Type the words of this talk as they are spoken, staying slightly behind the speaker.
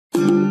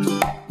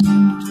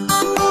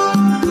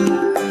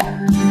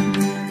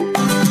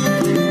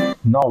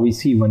Now we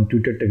see one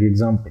tutorial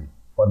example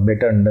for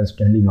better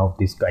understanding of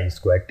this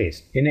Chi-square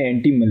test. In an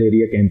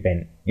anti-malaria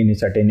campaign in a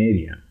certain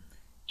area,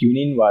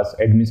 quinine was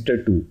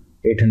administered to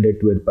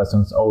 812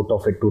 persons out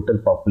of a total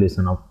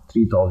population of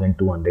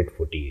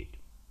 3,248.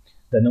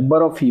 The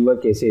number of fever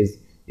cases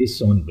is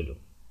shown below.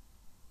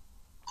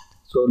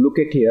 So look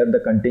at here,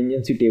 the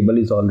contingency table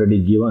is already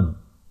given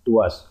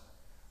to us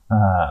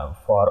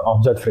for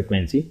observed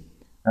frequency.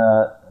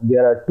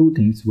 There are two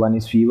things, one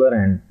is fever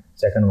and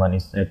second one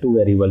is two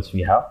variables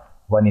we have.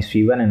 One is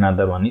fever and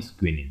another one is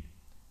quinine.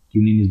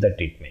 Quinine is the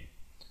treatment.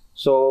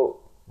 So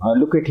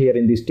look at here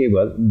in this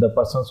table, the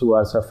persons who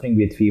are suffering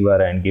with fever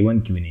and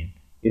given quinine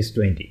is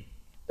 20.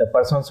 The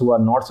persons who are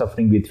not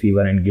suffering with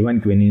fever and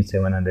given quinine is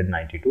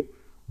 792.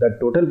 The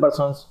total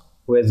persons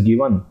who has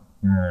given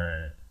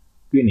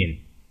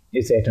quinine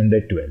is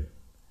 812.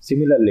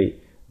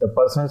 Similarly, the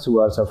persons who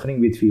are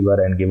suffering with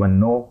fever and given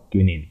no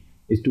quinine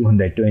is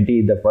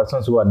 220. The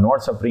persons who are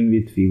not suffering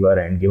with fever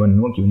and given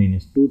no quinine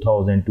is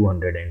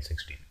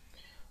 2216.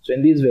 So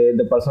in this way,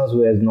 the persons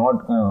who has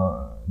not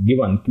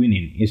given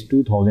quinine is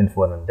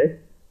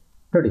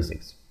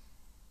 2436.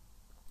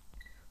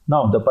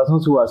 Now the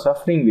persons who are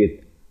suffering with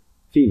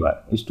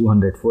fever is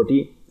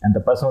 240 and the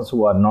persons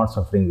who are not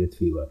suffering with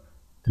fever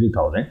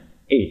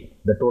 3008.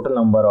 The total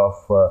number of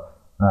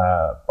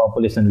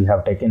population we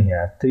have taken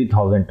here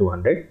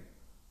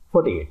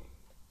 3248.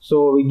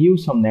 So we give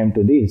some name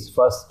to this.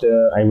 First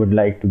I would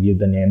like to give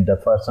the name the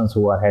persons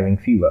who are having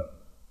fever.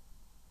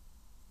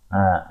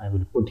 I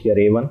will put here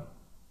A1,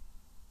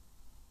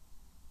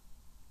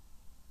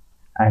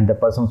 and the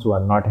persons who are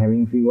not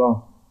having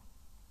fever,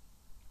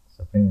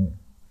 suffering,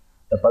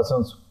 the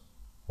persons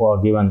who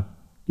are given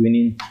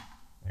quinine,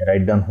 I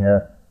write down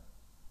here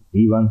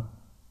B1,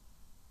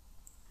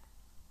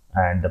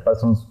 and the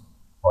persons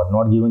who are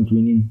not given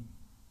quinine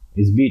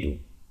is B2.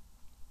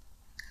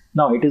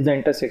 Now it is the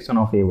intersection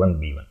of A1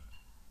 B1.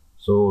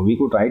 So we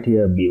could write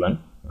here B1.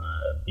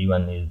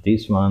 B1 is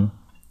this one,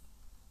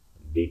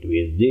 B2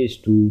 is this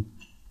two,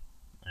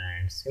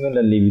 and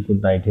similarly we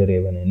could write here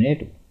A1 and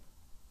A2.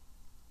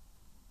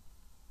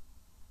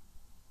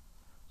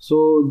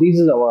 So this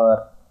is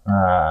our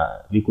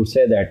we could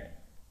say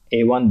that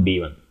A1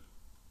 B1,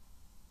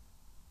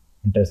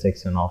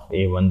 intersection of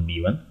A1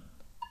 B1.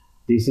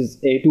 This is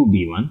A2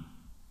 B1.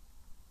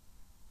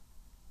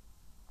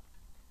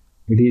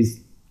 It is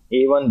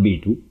A1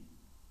 B2.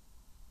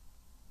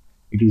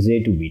 It is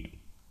A2 B2.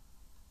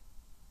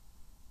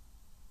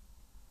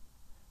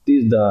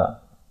 This is the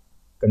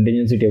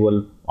contingency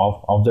table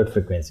of observed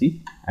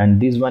frequency, and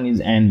this one is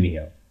N we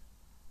have,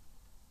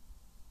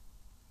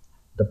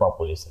 the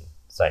population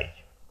size.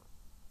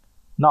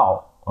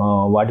 Now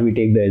what we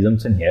take the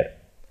assumption here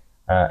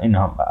in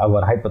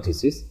our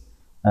hypothesis,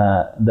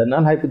 the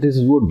null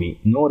hypothesis would be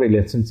no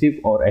relationship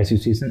or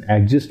association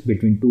exists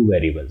between two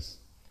variables,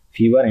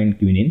 fever and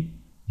quinine,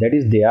 that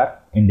is they are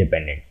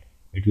independent.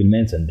 It will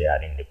mention they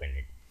are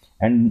independent,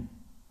 and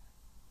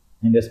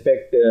in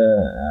respect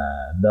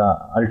the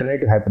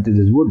alternative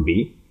hypothesis would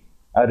be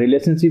a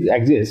relationship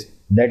exists,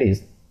 that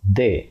is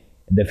the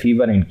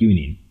fever and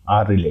quinine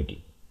are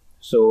related.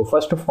 So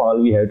first of all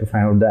we have to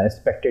find out the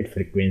expected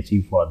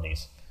frequency for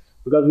this,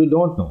 because we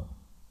don't know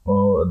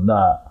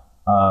the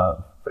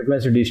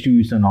frequency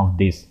distribution of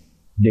this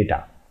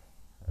data.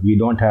 We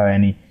don't have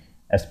any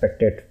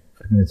expected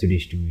frequency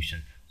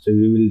distribution, so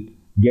we will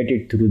get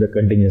it through the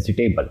contingency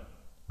table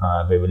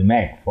we will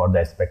make for the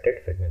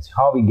expected frequency.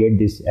 How we get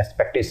these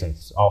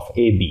expectations of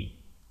AB?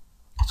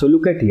 So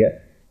look at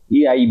here,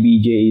 AI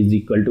Bj is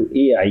equal to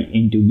AI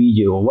into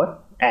Bj over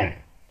N.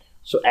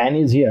 So N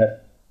is here.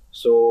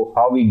 So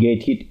how we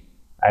get it,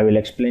 I will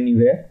explain you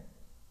here.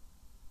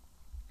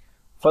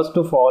 First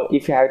of all,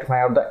 if you have to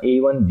find out the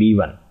A1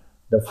 B1,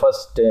 the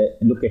first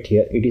look at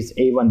here, it is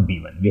A1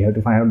 B1. We have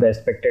to find out the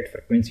expected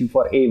frequency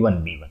for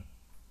A1 B1.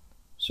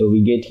 So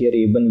we get here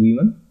A1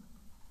 B1.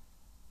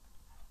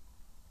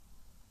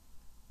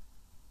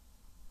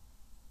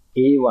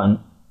 A1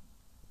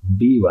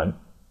 B1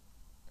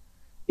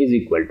 is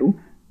equal to,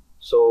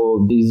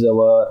 so this is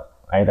our,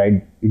 I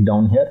write it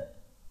down here,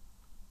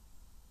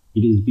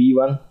 it is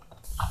B1,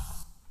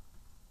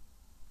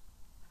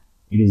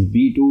 it is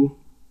B2,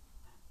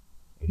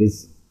 it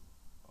is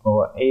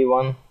over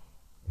A1,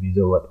 it is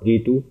over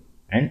A2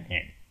 and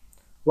N.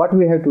 What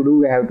we have to do,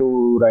 we have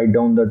to write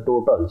down the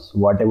totals,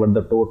 whatever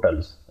the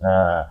totals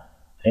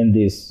in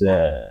this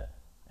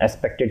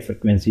expected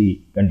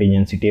frequency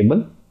contingency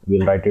table. We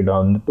will write it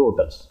down the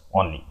totals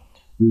only.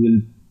 We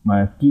will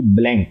keep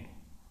blank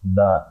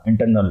the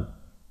internal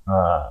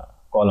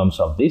columns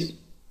of this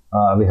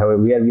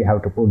where we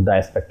have to put the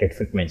expected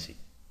frequency.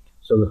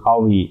 So how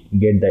we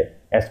get the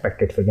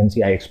expected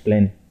frequency, I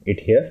explain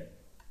it here.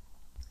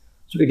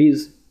 So it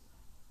is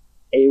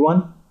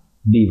A1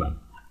 B1,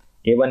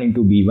 A1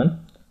 into B1.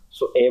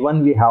 So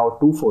A1 we have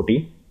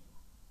 240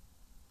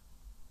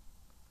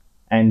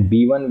 and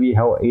B1 we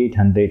have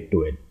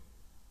 812,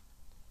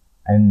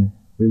 and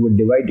we would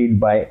divide it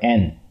by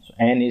N. So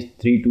N is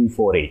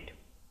 3248.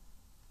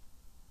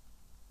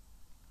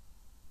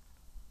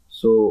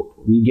 So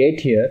we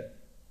get here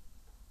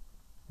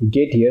we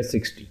get here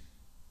 60.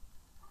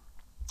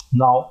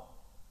 Now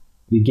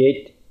we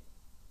get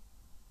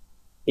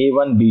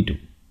A1 B2.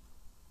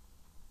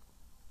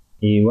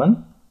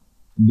 A1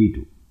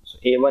 B2. So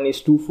A1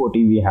 is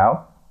 240 we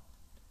have,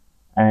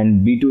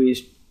 and B2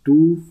 is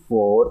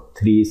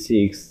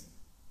 2436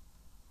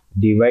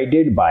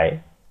 divided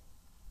by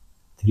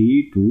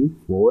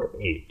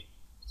 3248.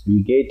 So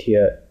we get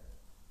here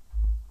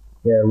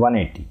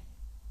 180.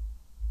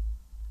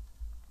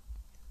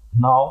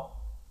 Now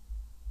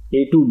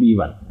A2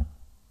 B1.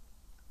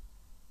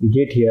 We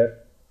get here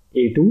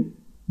A2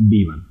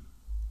 B1.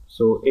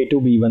 So A2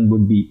 B1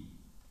 would be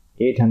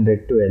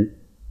 812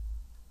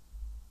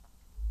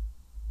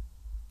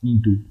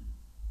 into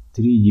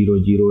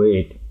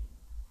 3008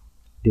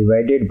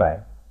 divided by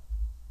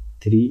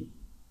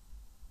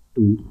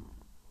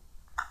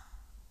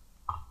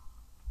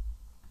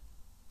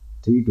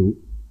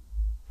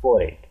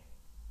 3248.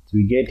 So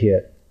we get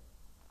here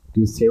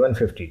it is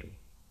 752.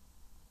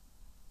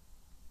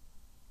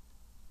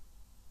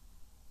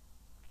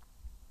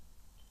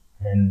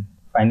 And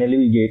finally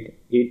we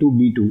get A2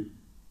 B2,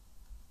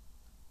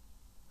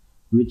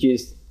 which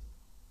is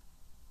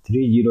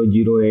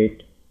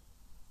 3008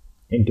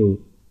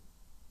 into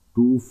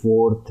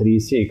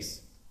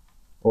 2436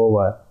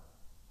 over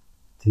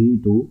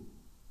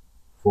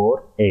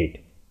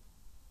 3248.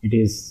 It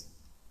is,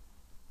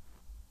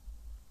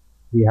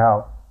 we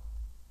have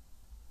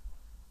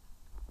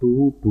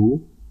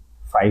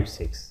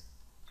 2256.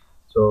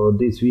 So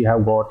this we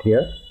have got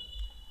here.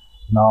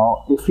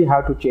 Now if we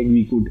have to check,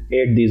 we could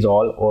add these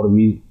all, or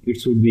it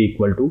should be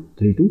equal to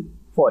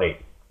 3248.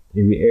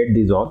 If we add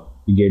these all,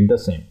 we get the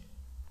same.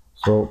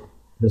 So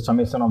the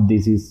summation of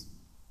this is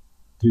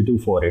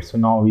 3248. So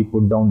now we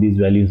put down these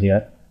values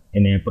here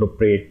in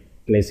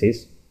appropriate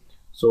places.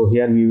 So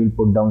here we will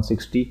put down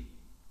 60,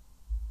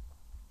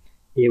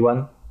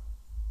 A1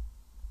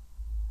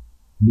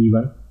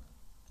 B1,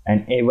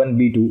 and A1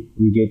 B2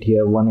 we get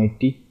here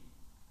 180.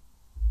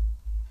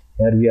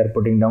 Here we are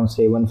putting down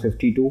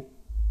 752,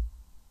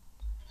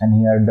 and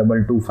here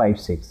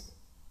 2256.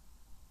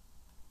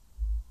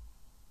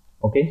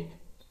 Okay,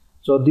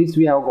 so this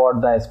we have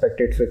got the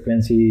expected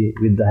frequency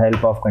with the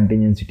help of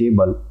contingency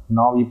table.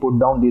 Now we put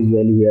down this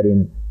value here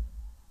in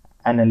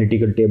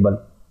analytical table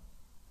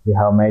we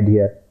have made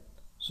here.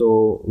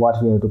 So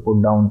what we have to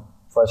put down?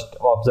 First,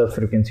 observed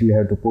frequency we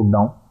have to put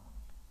down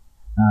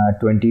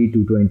 20,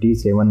 220,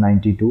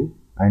 792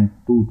 and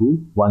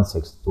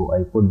 2216. So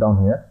I put down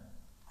here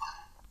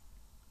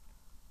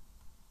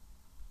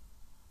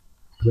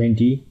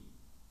 20,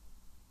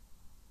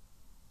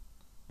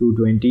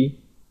 220,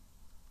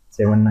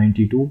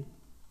 792,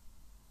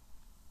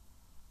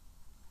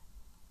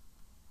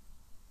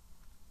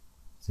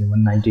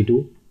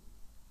 792,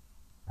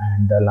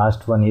 and the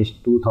last one is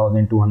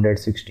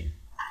 2216.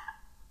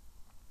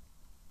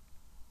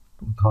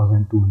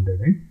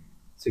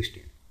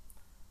 2216.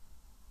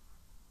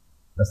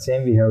 The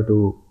same we have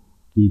to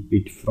keep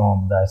it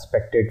from the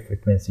expected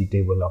frequency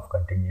table of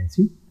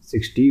contingency.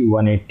 60,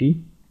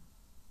 180.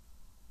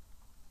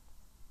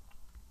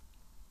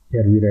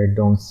 Here we write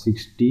down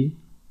 60,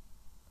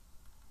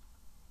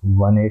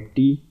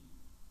 180,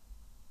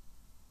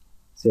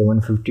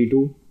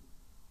 752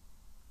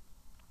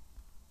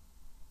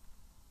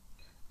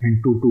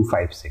 and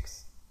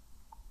 2256.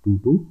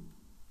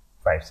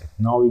 2256.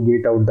 Now we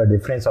get out the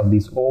difference of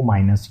this O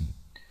minus E.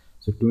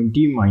 So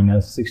 20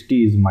 minus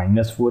 60 is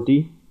minus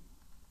 40.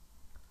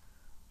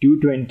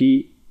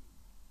 220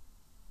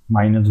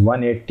 minus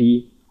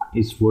 180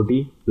 is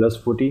 40 plus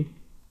 40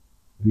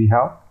 we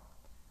have,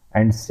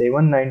 and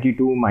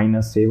 792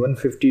 minus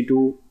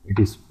 752 it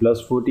is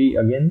plus 40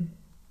 again,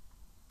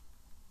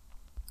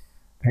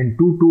 and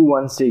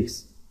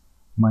 2216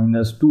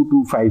 minus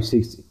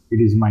 2256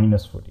 it is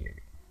minus 40 again.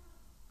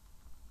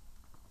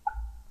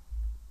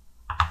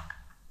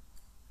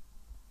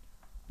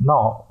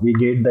 Now we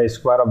get the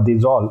square of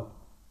these all.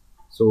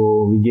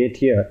 So we get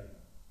here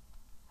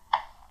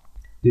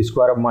the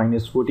square of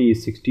minus 40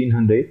 is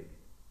 1600.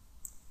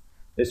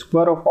 The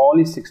square of all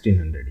is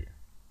 1600 here.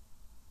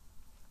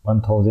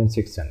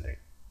 1600.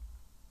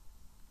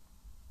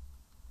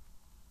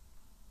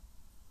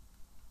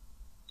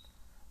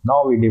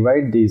 Now we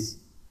divide this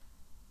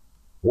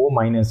O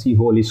minus E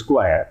whole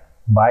square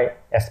by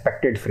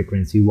expected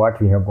frequency, what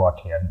we have got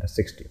here, the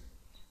 60.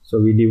 So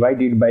we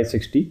divide it by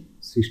 60.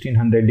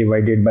 1600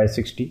 divided by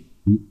 60.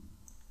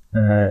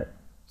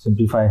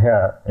 Simplify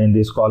here in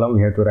this column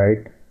we have to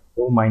write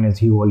O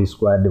minus E whole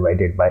square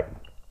divided by E.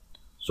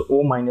 So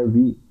O minus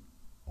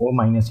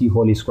E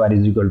whole square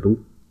is equal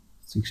to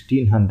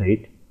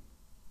 1600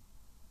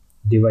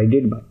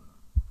 divided by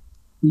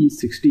E is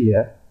 60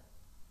 here.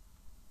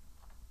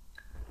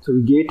 So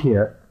we get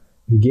here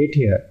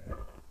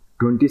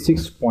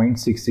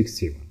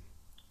 26.667.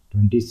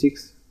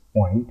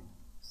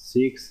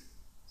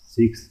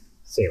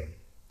 26.667.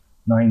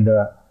 Now in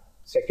the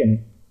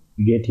second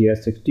we get here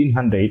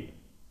 1600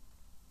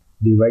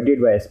 divided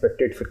by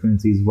expected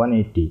frequency is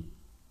 180.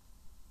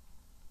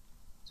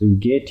 So we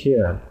get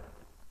here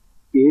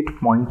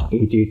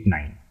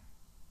 8.889.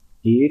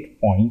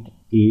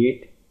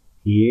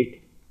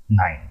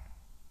 889.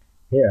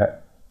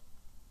 Here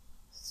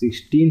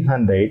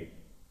 1600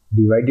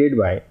 divided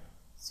by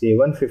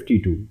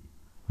 752,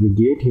 we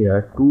get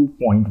here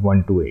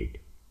 2.128.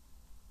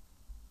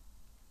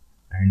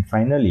 And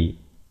finally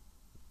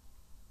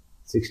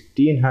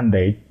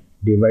 1600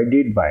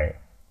 divided by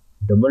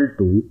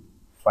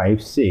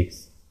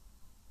 2256,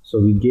 so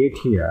we get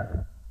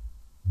here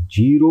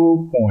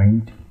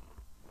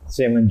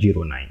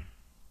 0.709.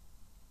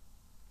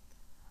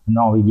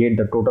 Now we get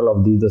the total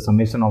of these, the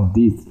summation of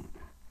these,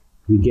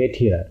 we get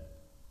here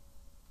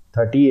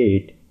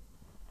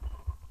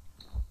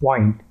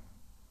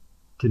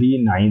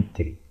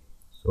 38.393.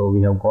 So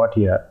we have got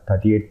here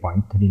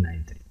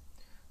 38.393.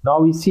 Now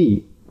we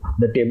see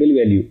the table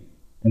value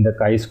in the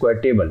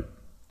chi-square table.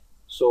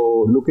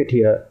 So look at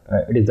here,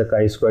 it is the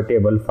chi-square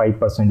table,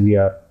 5% we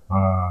are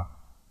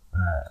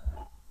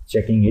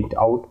checking it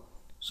out.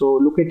 So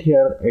look at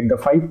here, at the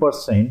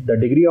 5%, the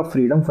degree of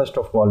freedom, first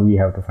of all we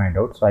have to find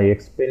out. So I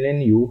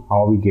explain you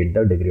how we get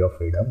the degree of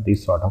freedom,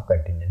 this sort of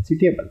contingency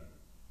table.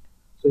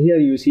 So here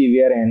you see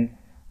we are in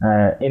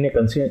a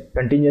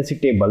contingency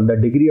table, the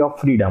degree of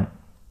freedom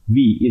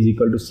V is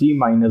equal to C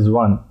minus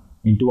 1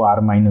 into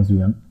R minus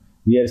 1,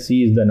 where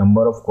C is the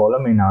number of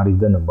column and R is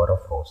the number of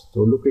rows.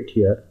 So look at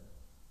here,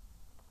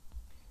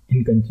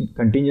 in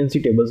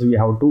contingency tables we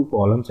have 2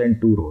 columns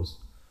and 2 rows.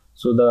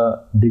 So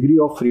the degree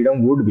of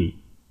freedom would be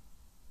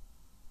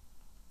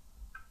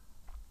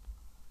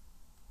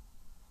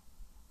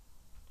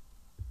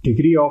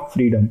degree of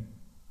freedom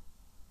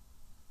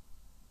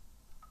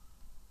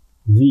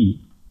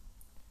V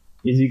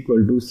is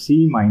equal to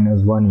C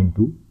minus 1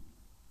 into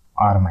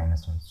R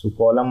minus 1. So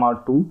column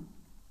are 2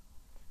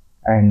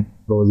 and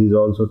rows is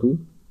also 2.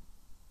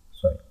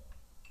 2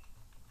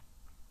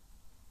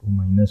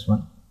 minus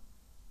 1.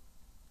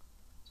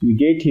 So we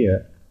get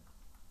here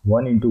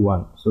 1 into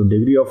 1. So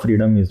degree of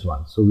freedom is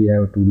 1. So we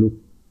have to look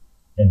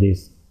at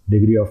this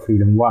degree of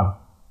freedom 1.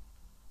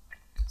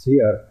 So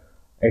here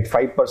at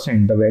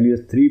 5% the value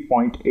is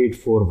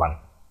 3.841.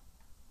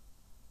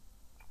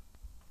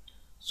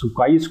 So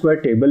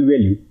chi-square table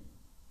value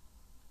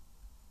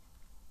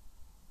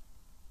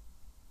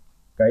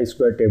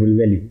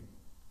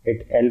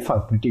at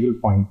alpha critical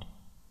point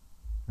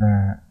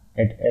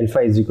at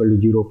alpha is equal to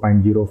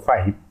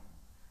 0.05,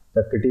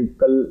 the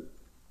critical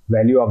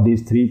value of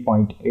this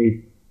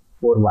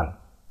 3.841,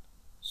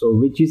 so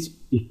which is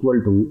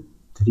equal to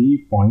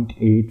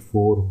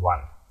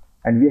 3.841,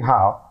 and we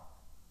have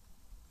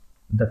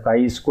the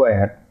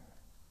chi-square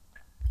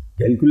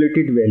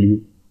calculated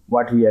value,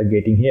 what we are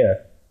getting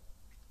here,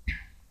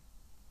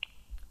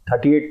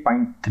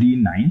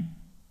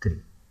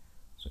 38.393.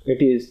 So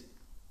it is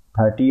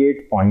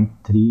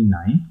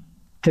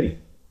 38.393.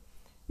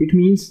 It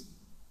means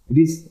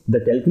the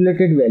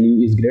calculated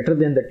value is greater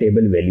than the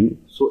table value,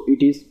 so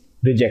it is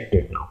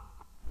rejected now.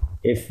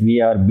 If we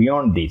are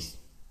beyond this,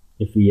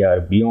 so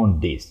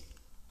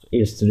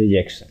it's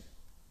rejection.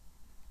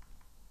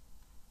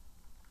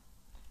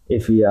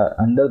 If we are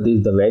under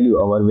this, the value,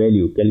 our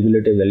value,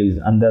 calculated value is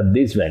under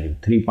this value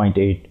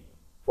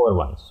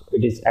 3.841, so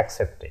it is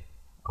accepted.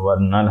 Our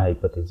null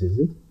hypothesis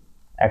is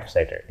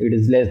accepted. It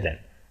is less than,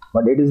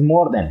 but it is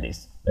more than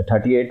this. The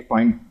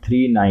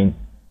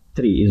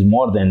 38.393 is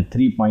more than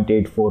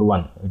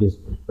 3.841. It is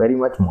very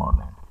much more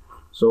than.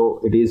 So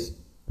it is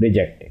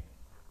rejected.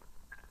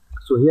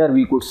 So here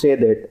we could say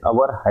that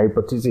our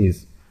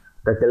hypothesis,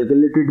 the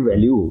calculated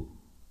value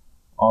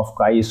of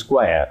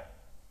chi-square,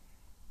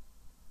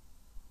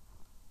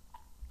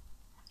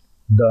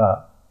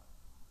 the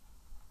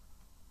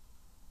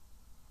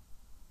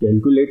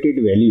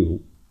calculated value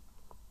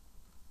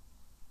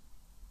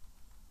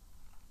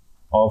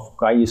of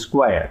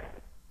chi-square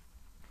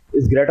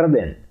is greater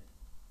than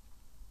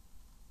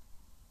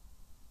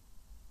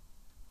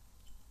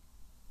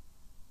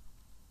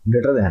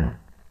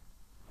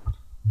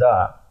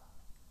the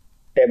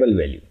table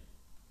value.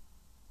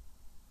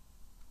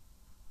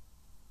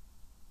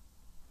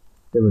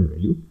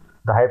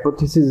 The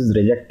hypothesis is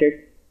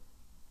rejected.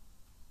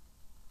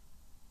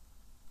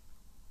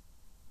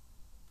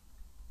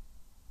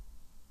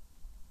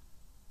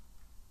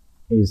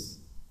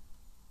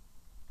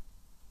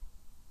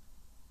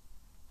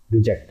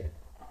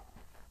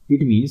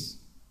 It means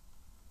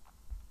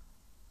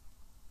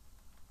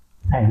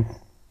hence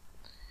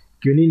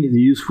quinine is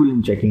useful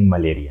in checking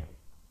malaria.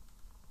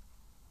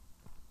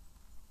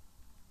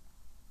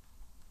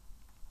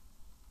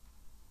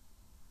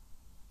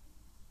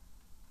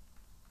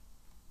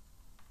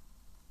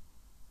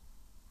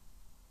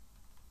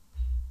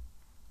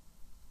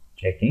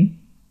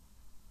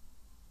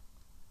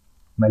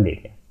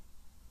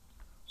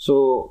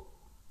 So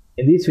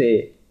in this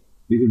way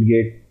we could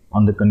get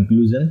on the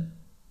conclusion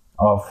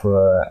of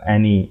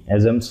any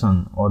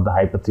assumption or the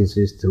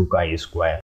hypothesis through chi-square.